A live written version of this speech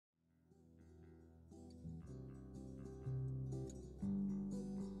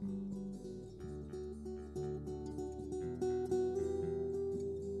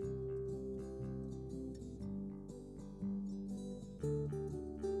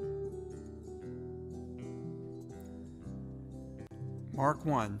Mark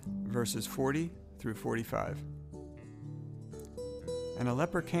 1, verses 40 through 45. And a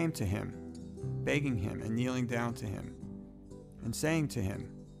leper came to him, begging him and kneeling down to him, and saying to him,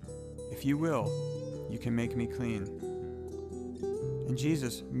 "If you will, you can make me clean." And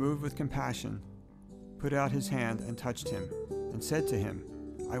Jesus, moved with compassion, put out his hand and touched him, and said to him,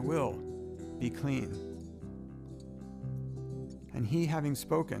 "I will, be clean." And he, having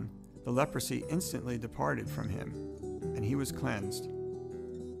spoken, the leprosy instantly departed from him, and he was cleansed.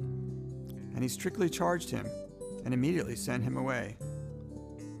 And he strictly charged him, and immediately sent him away.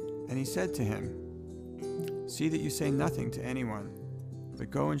 And he said to him, "See that you say nothing to anyone,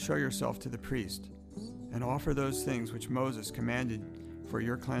 but go and show yourself to the priest, and offer those things which Moses commanded for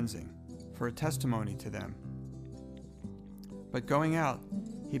your cleansing, for a testimony to them." But going out,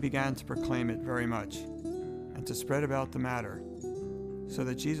 he began to proclaim it very much, and to spread about the matter, so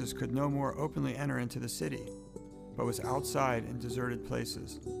that Jesus could no more openly enter into the city, but was outside in deserted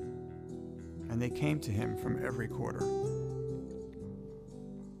places. And they came to him from every quarter.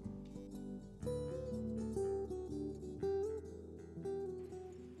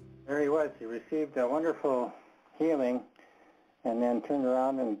 There he was. He received a wonderful healing and then turned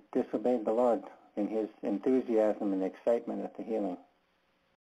around and disobeyed the Lord in his enthusiasm and excitement at the healing.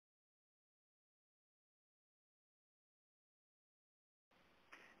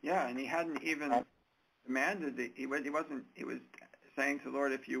 Yeah, and he hadn't even demanded it. He was saying to the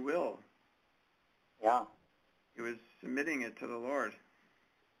Lord, "If you will." Yeah. He was submitting it to the Lord.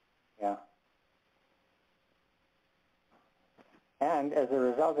 Yeah. And as a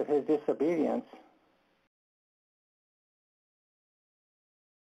result of his disobedience,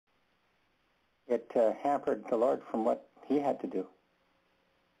 it hampered the Lord from what he had to do.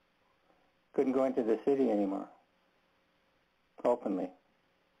 Couldn't go into the city anymore, openly.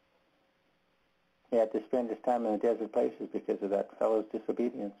 He had to spend his time in the desert places because of that fellow's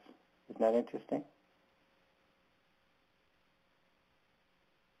disobedience. Isn't that interesting?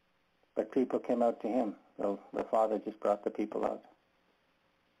 But people came out to him. So the Father just brought the people out.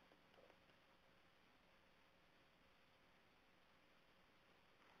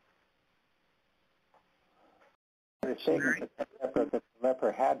 The statement that the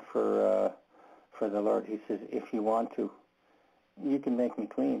leper had for the Lord, he says, "If you want to, you can make me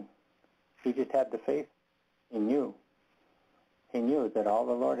clean." He just had the faith. He knew. He knew that all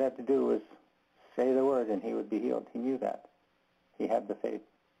the Lord had to do was say the word and he would be healed. He knew that. He had the faith.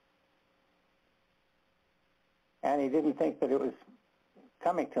 And he didn't think that it was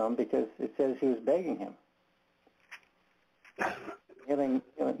coming to him because it says he was begging him,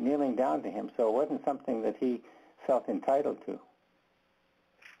 kneeling down to him. So it wasn't something that he felt entitled to.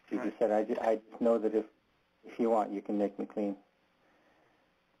 He just said, I just know that if you want, you can make me clean.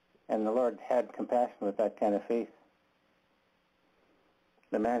 And the Lord had compassion with that kind of faith.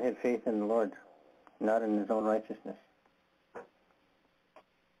 The man had faith in the Lord, not in his own righteousness.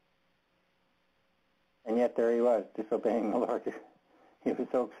 And yet there he was, disobeying the Lord. He was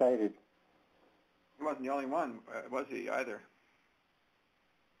so excited. He wasn't the only one, was he, either?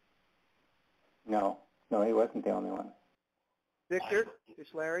 No, he wasn't the only one. Victor,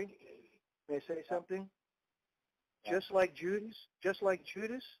 it's Larry. May I say something? Yeah. Just like Judas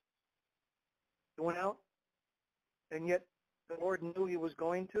went out, and yet the Lord knew he was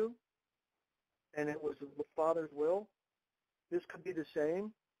going to, and it was the Father's will. This could be the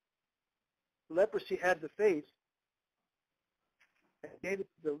same. Leprosy had the faith and gave it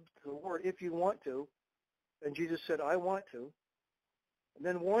to the Lord, "If you want to," and Jesus said, "I want to," and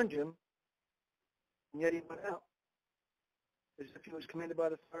then warned him, and yet he went out as if he was commanded by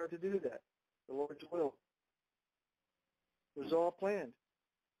the Father to do that. The Lord's will. It was all planned,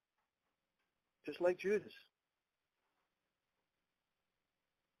 just like Judas.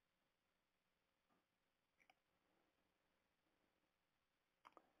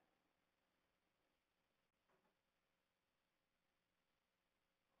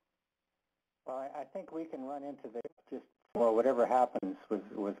 Well, I think we can run into this just, well, whatever happens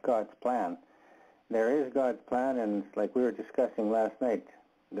was God's plan. There is God's plan, and like we were discussing last night,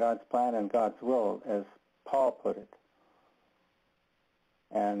 God's plan and God's will, as Paul put it.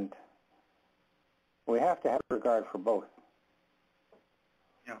 And we have to have regard for both.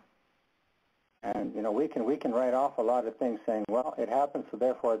 Yeah. And, we can write off a lot of things saying, well, it happened, so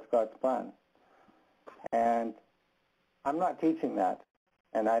therefore it's God's plan. And I'm not teaching that.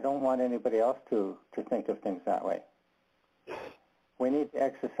 And I don't want anybody else to think of things that way. We need to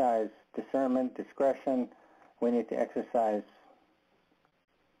exercise discernment, discretion. We need to exercise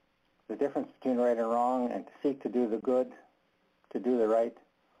the difference between right and wrong and to seek to do the good, to do the right.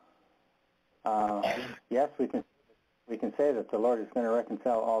 Yes, we can We can say that the Lord is going to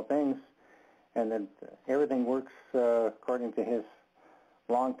reconcile all things and that everything works according to his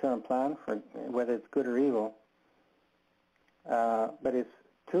long-term plan, for whether it's good or evil. But it's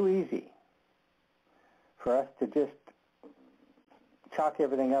too easy for us to just chalk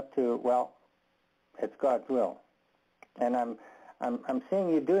everything up to, well, it's God's will. And I'm seeing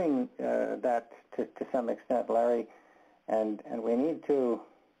you doing that to some extent, Larry, and I need to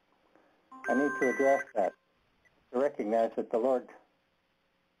address that, to recognize that the Lord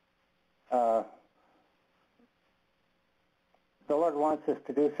wants us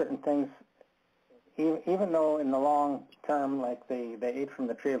to do certain things, even though in the long term, like they ate from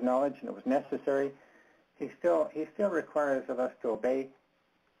the tree of knowledge and it was necessary, he still requires of us to obey.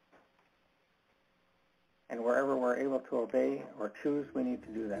 And wherever we're able to obey or choose, we need to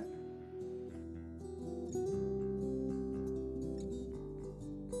do that.